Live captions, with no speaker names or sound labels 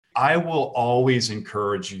I will always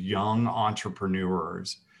encourage young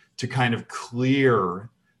entrepreneurs to kind of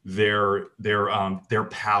clear their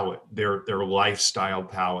palette, their lifestyle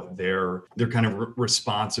palette, their kind of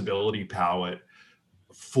responsibility palette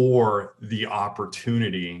for the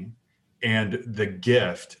opportunity and the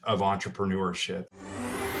gift of entrepreneurship.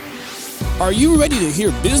 Are you ready to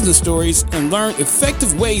hear business stories and learn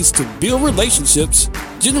effective ways to build relationships,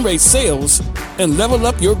 generate sales, and level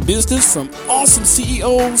up your business from awesome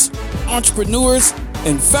CEOs, entrepreneurs,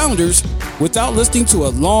 and founders without listening to a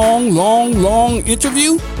long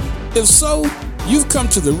interview? If so, you've come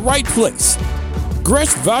to the right place.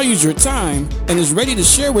 Gresh values your time and is ready to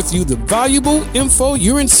share with you the valuable info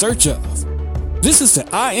you're in search of. This is the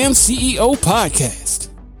I Am CEO podcast.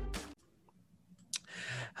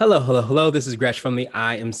 Hello. This is Gresh from the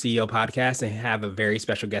I Am CEO podcast, and I have a very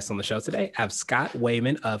special guest on the show today. I have Scott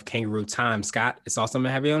Wayman of Kangaroo Time. Scott, it's awesome to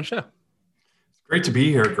have you on the show. It's great to be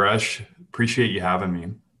here, Gresh. Appreciate you having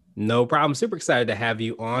me. No problem. Super excited to have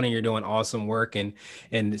you on, and you're doing awesome work, and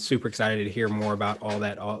super excited to hear more about all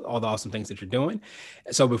the awesome things that you're doing.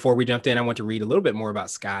 So before we jumped in, I want to read a little bit more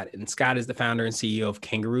about Scott. And Scott is the founder and CEO of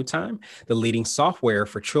Kangaroo Time, the leading software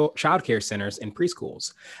for childcare centers and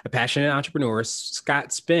preschools. A passionate entrepreneur,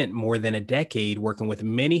 Scott spent more than a decade working with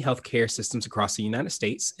many healthcare systems across the United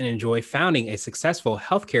States and enjoyed founding a successful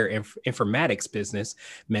healthcare informatics business,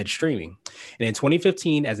 MedStreaming. And in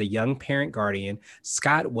 2015, as a young parent guardian,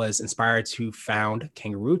 Scott was inspired to found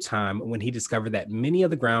Kangaroo Time when he discovered that many of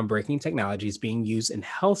the groundbreaking technologies being used in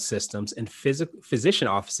health systems and physician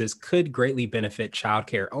offices could greatly benefit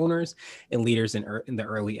childcare owners and leaders in the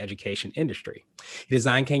early education industry. He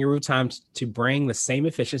designed Kangaroo Time to bring the same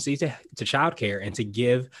efficiency to childcare and to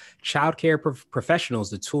give childcare professionals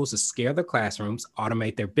the tools to scale their classrooms,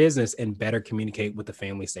 automate their business, and better communicate with the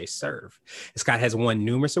families they serve. Scott has won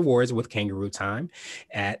numerous awards with Kangaroo Time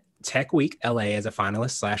at Tech Week LA as a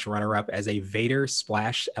finalist / runner-up, as a Vader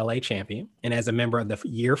Splash LA champion, and as a member of the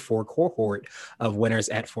Year 4 cohort of winners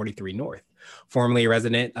at 43 North. Formerly a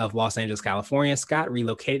resident of Los Angeles, California, Scott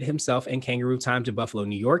relocated himself and Kangaroo Time to Buffalo,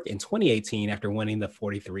 New York in 2018 after winning the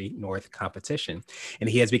 43 North competition. And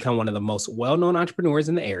he has become one of the most well-known entrepreneurs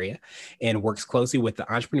in the area and works closely with the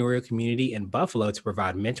entrepreneurial community in Buffalo to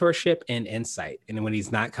provide mentorship and insight. And when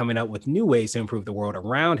he's not coming up with new ways to improve the world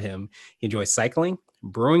around him, he enjoys cycling,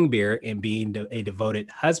 brewing beer, and being a devoted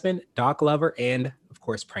husband, dog lover, and of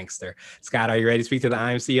course, prankster. Scott, are you ready to speak to the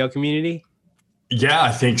I Am CEO community? Yeah,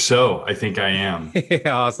 I think so. I think I am.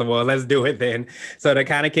 Awesome. Well, let's do it then. So to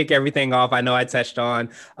kind of kick everything off, I know I touched on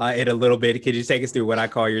it a little bit. Could you take us through what I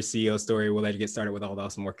call your CEO story? We'll let you get started with all the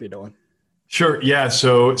awesome work you're doing. Sure. Yeah.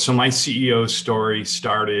 So my CEO story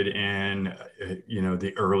started in,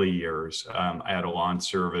 the early years. I had a lawn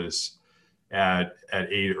service at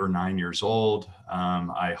 8 or 9 years old.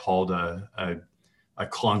 I hauled a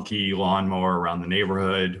clunky lawnmower around the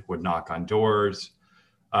neighborhood, would knock on doors.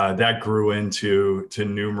 That grew into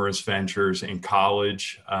numerous ventures in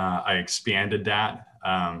college. I expanded that.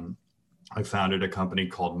 I founded a company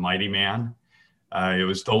called Mighty Man. It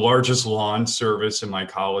was the largest lawn service in my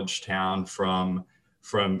college town from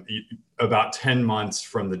about 10 months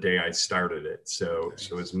from the day I started it. So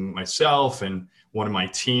it was myself and one of my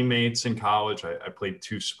teammates in college. I played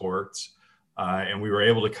 2 sports, and we were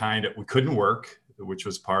able to we couldn't work, which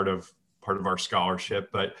was part of our scholarship,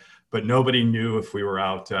 but nobody knew if we were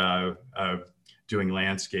out doing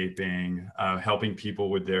landscaping, helping people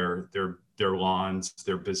with their lawns,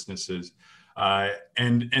 their businesses.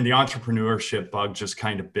 And the entrepreneurship bug just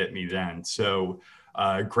kind of bit me then. So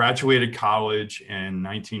graduated college in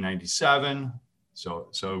 1997.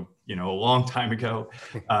 So a long time ago,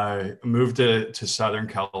 moved to Southern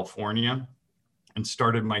California and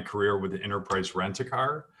started my career with Enterprise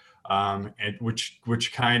Rent-A-Car. And which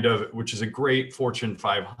is a great Fortune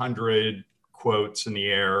 500 quotes in the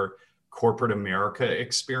air corporate America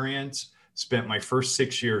experience. Spent my first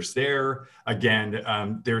 6 years there. Again,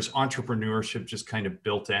 there's entrepreneurship just kind of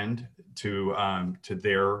built in to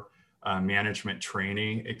their management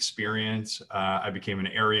training experience. I became an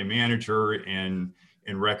area manager in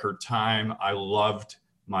record time. I loved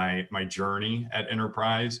my journey at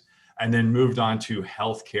Enterprise, and then moved on to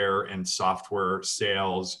healthcare and software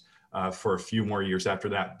sales for a few more years after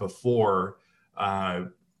that, before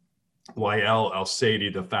Wael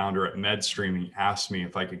El-Saidi, the founder at MedStreaming, asked me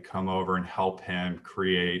if I could come over and help him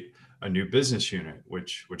create a new business unit,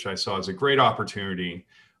 which I saw as a great opportunity,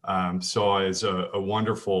 saw as a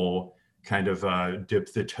wonderful kind of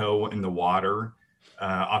dip the toe in the water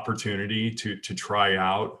opportunity to try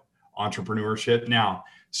out entrepreneurship. Now,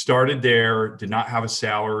 started there, did not have a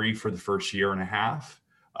salary for the first year and a half.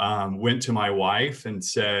 went to my wife and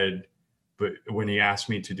said, but when he asked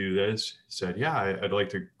me to do this, said, yeah, I'd like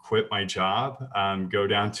to quit my job, go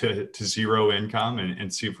down to zero income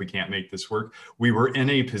and see if we can't make this work. We were in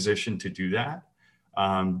a position to do that.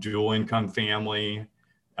 Dual income family,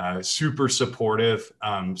 super supportive,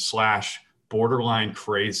 slash borderline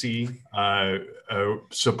crazy,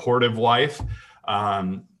 supportive wife.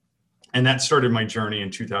 And that started my journey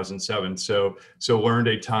in 2007. So learned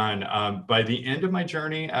a ton. By the end of my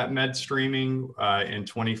journey at MedStreaming in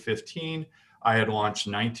 2015, I had launched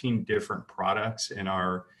 19 different products in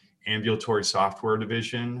our ambulatory software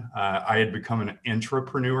division. I had become an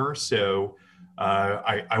entrepreneur. So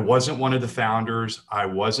I wasn't one of the founders. I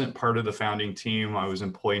wasn't part of the founding team. I was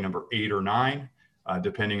employee number 8 or 9,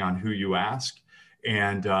 depending on who you ask,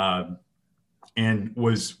 and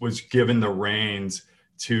was given the reins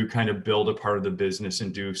to kind of build a part of the business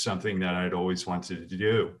and do something that I'd always wanted to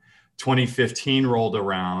do. 2015 rolled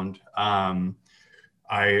around.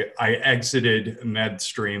 I exited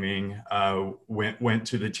MedStreaming, went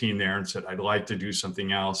to the team there and said, I'd like to do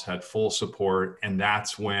something else, had full support. And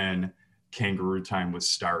that's when Kangaroo Time was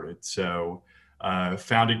started. So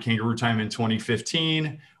founded Kangaroo Time in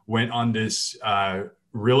 2015, went on this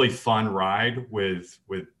really fun ride with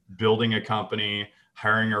building a company,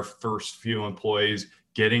 hiring our first few employees,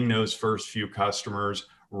 getting those first few customers,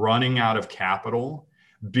 running out of capital,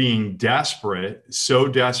 being desperate, so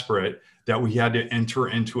desperate that we had to enter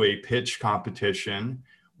into a pitch competition,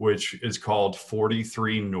 which is called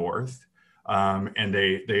 43 North. And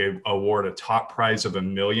they award a top prize of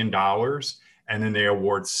 $1 million. And then they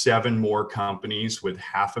award 7 more companies with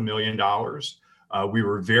 $500,000. We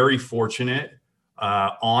were very fortunate,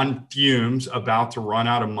 on fumes, about to run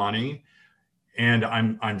out of money. And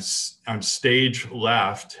I'm stage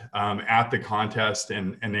left at the contest,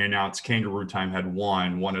 and they announced Kangaroo Time had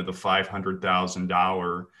won one of the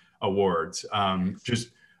 $500,000 awards.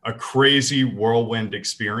 Just a crazy whirlwind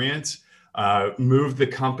experience. Moved the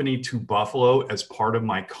company to Buffalo as part of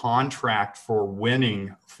my contract for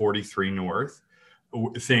winning 43 North,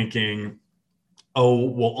 thinking, oh,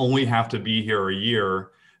 we'll only have to be here a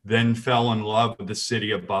year. Then fell in love with the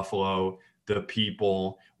city of Buffalo, the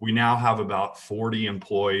people. We now have about 40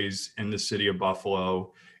 employees in the city of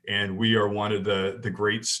Buffalo, and we are one of the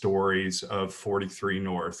great stories of 43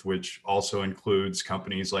 North, which also includes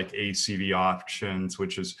companies like ACV Auctions,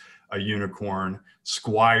 which is a unicorn,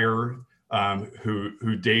 Squire,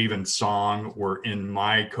 who Dave and Song were in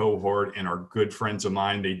my cohort and are good friends of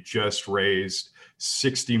mine. They just raised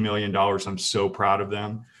 $60 million. I'm so proud of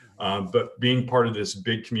them. But being part of this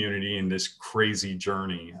big community and this crazy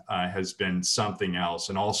journey has been something else.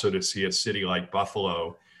 And also to see a city like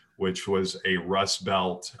Buffalo, which was a Rust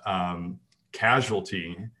Belt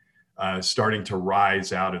casualty, starting to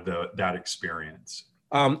rise out of that experience.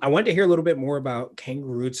 I wanted to hear a little bit more about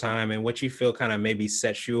Kangaroo Time and what you feel kind of maybe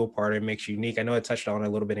sets you apart and makes you unique. I know I touched on it a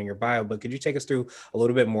little bit in your bio, but could you take us through a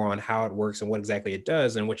little bit more on how it works and what exactly it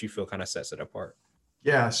does and what you feel kind of sets it apart?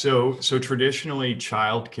 Yeah, so traditionally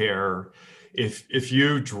childcare, if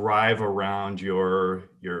you drive around your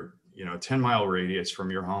 10-mile radius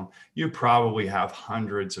from your home, you probably have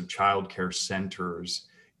hundreds of childcare centers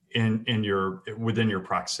within your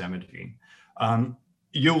proximity.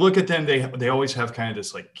 You look at them, they always have kind of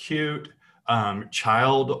this like cute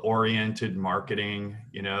child-oriented marketing.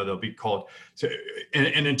 They'll be called,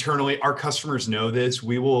 and internally our customers know this.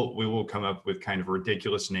 We will come up with kind of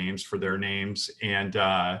ridiculous names for their names and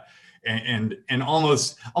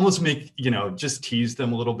almost make, just tease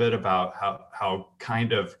them a little bit about how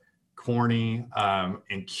kind of corny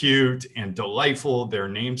and cute and delightful their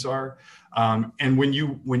names are. And when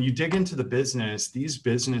you dig into the business, these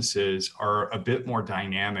businesses are a bit more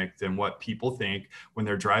dynamic than what people think when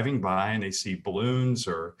they're driving by and they see balloons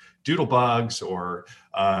or doodlebugs or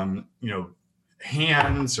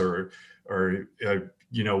hands or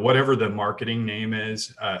whatever the marketing name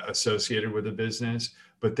is associated with the business.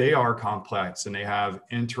 But they are complex and they have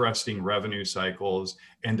interesting revenue cycles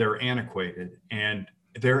and they're antiquated, and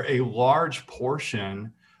they're a large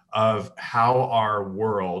portion of how our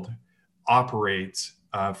world operates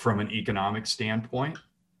from an economic standpoint.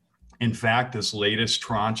 In fact, this latest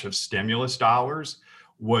tranche of stimulus dollars,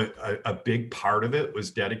 a big part of it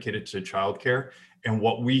was dedicated to childcare. And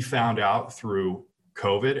what we found out through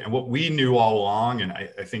COVID and what we knew all along, and I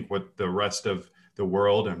think what the rest of the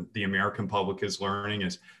world and the American public is learning,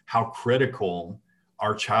 is how critical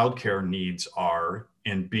our childcare needs are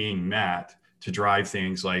in being met to drive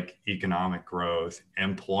things like economic growth,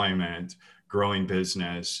 employment, growing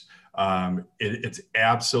business. It's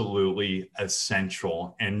absolutely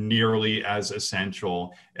essential and nearly as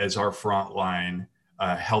essential as our frontline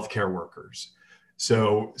healthcare workers.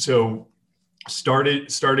 So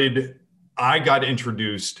I got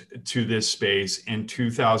introduced to this space in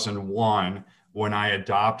 2001 when I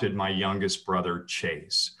adopted my youngest brother,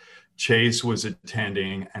 Chase. Chase was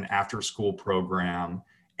attending an after-school program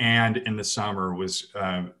and in the summer was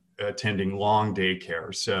attending long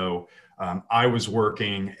daycare. So I was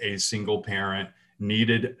working a single parent,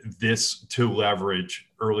 needed this to leverage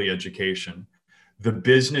early education. The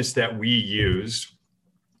business that we used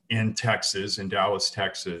in Texas, in Dallas,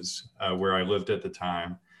 Texas, where I lived at the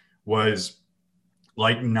time, was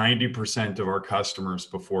like 90% of our customers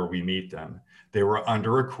before we meet them. They were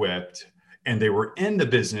under-equipped and they were in the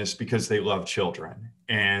business because they love children.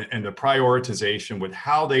 And the prioritization with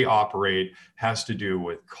how they operate has to do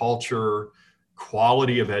with culture,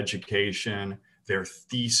 quality of education, their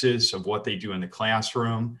thesis of what they do in the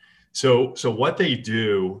classroom. So what they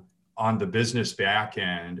do on the business back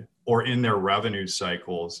end or in their revenue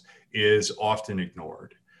cycles is often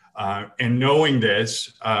ignored. And knowing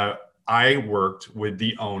this, I worked with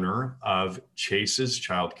the owner of Chase's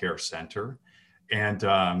Child Care Center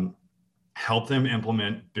and helped them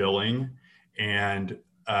implement billing and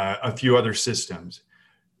a few other systems.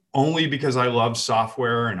 Only because I love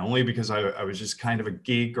software and only because I was just kind of a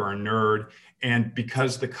geek or a nerd. And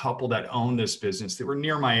because the couple that owned this business, they were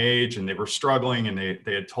near my age and they were struggling and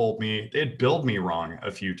they had told me, they had billed me wrong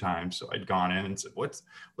a few times. So I'd gone in and said, what's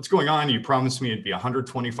going on? You promised me it'd be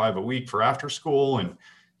 $125 a week for after school. And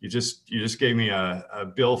you just gave me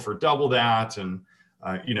a bill for double that. And,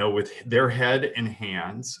 with their head in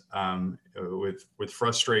hands, with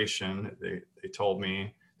frustration, they told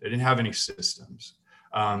me they didn't have any systems.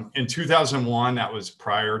 In 2001, that was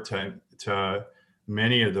prior to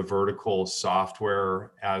many of the vertical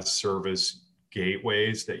software as service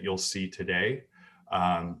gateways that you'll see today.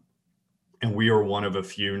 And we are one of a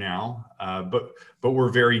few now, but we're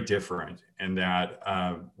very different in that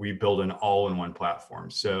we build an all-in-one platform.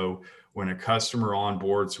 So when a customer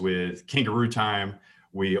onboards with Kangaroo Time,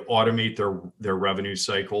 we automate their revenue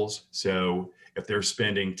cycles. So if they're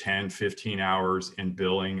spending 10, 15 hours in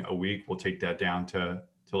billing a week, we'll take that down to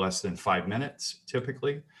less than 5 minutes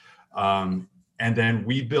typically. And then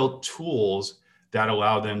we built tools that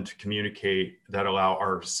allow them to communicate, that allow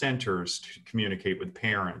our centers to communicate with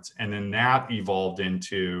parents. And then that evolved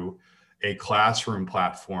into a classroom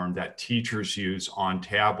platform that teachers use on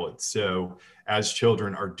tablets. So as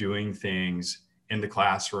children are doing things in the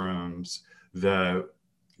classrooms, the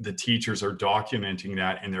teachers are documenting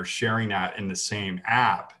that and they're sharing that in the same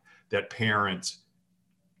app that parents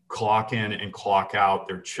clock in and clock out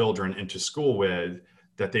their children into school with,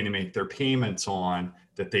 that they make their payments on,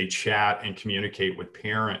 that they chat and communicate with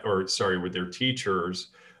with their teachers.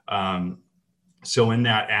 So in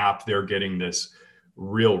that app, they're getting this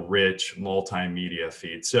real rich multimedia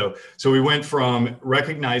feed. So we went from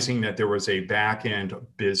recognizing that there was a back-end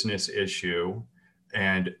business issue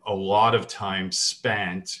and a lot of time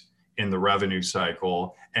spent in the revenue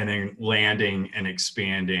cycle, and then landing and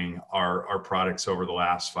expanding our products over the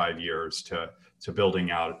last 5 years to building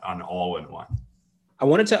out an all-in-one. I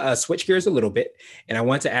wanted to switch gears a little bit, and I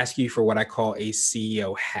want to ask you for what I call a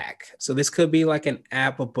CEO hack. So this could be like an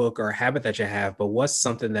app, a book, or a habit that you have, but what's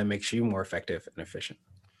something that makes you more effective and efficient?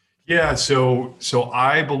 Yeah, so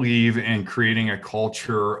I believe in creating a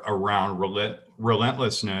culture around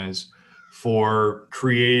relentlessness for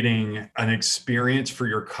creating an experience for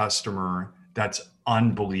your customer that's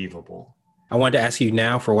unbelievable. I wanted to ask you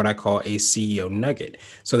now for what I call a CEO nugget.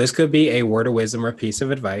 So this could be a word of wisdom or a piece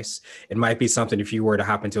of advice. It might be something, if you were to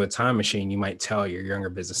hop into a time machine, you might tell your younger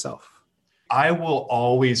business self. I will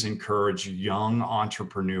always encourage young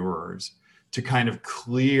entrepreneurs to kind of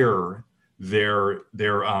clear their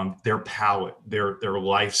palette, their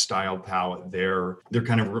lifestyle palette, their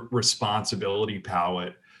kind of responsibility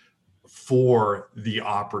palette for the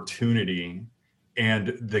opportunity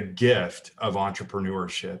and the gift of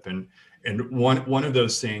entrepreneurship. And one of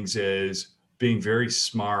those things is being very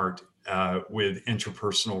smart with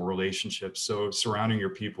interpersonal relationships. So surrounding your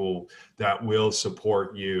people that will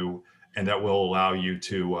support you and that will allow you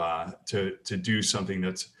to do something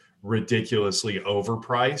that's ridiculously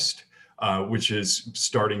overpriced, which is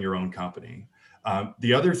starting your own company.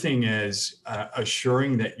 The other thing is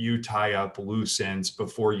assuring that you tie up loose ends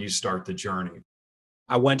before you start the journey.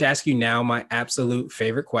 I want to ask you now my absolute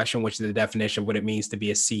favorite question, which is the definition of what it means to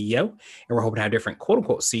be a CEO. And we're hoping to have different quote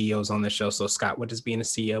unquote CEOs on this show. So Scott, what does being a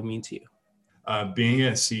CEO mean to you? Being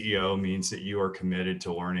a CEO means that you are committed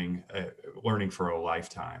to learning for a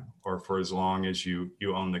lifetime or for as long as you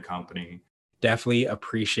own the company. Definitely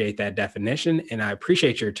appreciate that definition. And I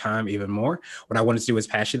appreciate your time even more. What I wanted to do was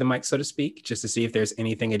pass you the mic, so to speak, just to see if there's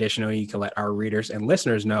anything additional you can let our readers and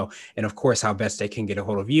listeners know. And of course, how best they can get a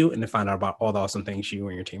hold of you and to find out about all the awesome things you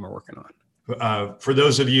and your team are working on. For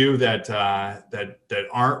those of you that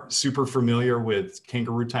aren't super familiar with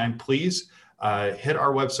Kangaroo Time, please hit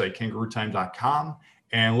our website, kangarootime.com,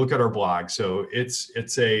 and look at our blog. So it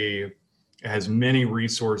has many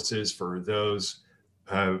resources for those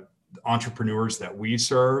entrepreneurs that we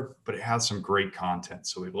serve, but it has some great content.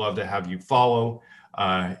 So we'd love to have you follow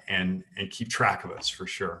and keep track of us for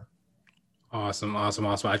sure. Awesome.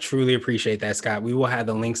 I truly appreciate that, Scott. We will have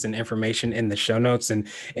the links and information in the show notes.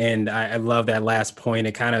 And I love that last point.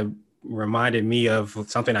 It kind of reminded me of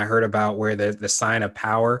something I heard about where the sign of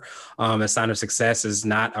power, the sign of success is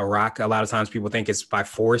not a rock. A lot of times people think it's by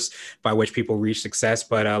force by which people reach success,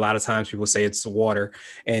 but a lot of times people say it's water.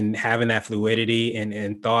 And having that fluidity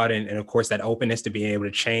and thought and of course that openness to being able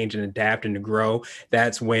to change and adapt and to grow,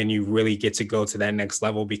 that's when you really get to go to that next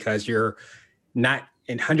level, because you're not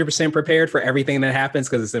 100% prepared for everything that happens,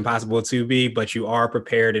 because it's impossible to be, but you are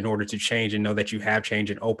prepared in order to change and know that you have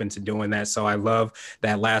changed and open to doing that. So I love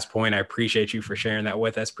that last point. I appreciate you for sharing that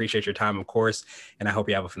with us. Appreciate your time, of course. And I hope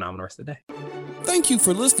you have a phenomenal rest of the day. Thank you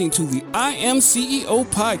for listening to the I Am CEO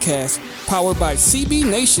podcast, powered by CB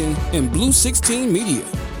Nation and Blue 16 Media.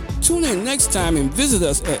 Tune in next time and visit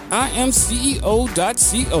us at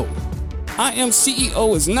imceo.co. I Am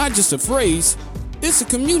CEO is not just a phrase, it's a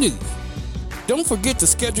community. Don't forget to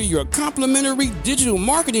schedule your complimentary digital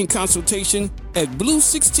marketing consultation at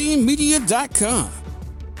blue16media.com.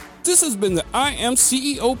 This has been the I Am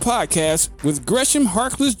CEO podcast with Gresham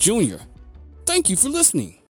Harkless Jr. Thank you for listening.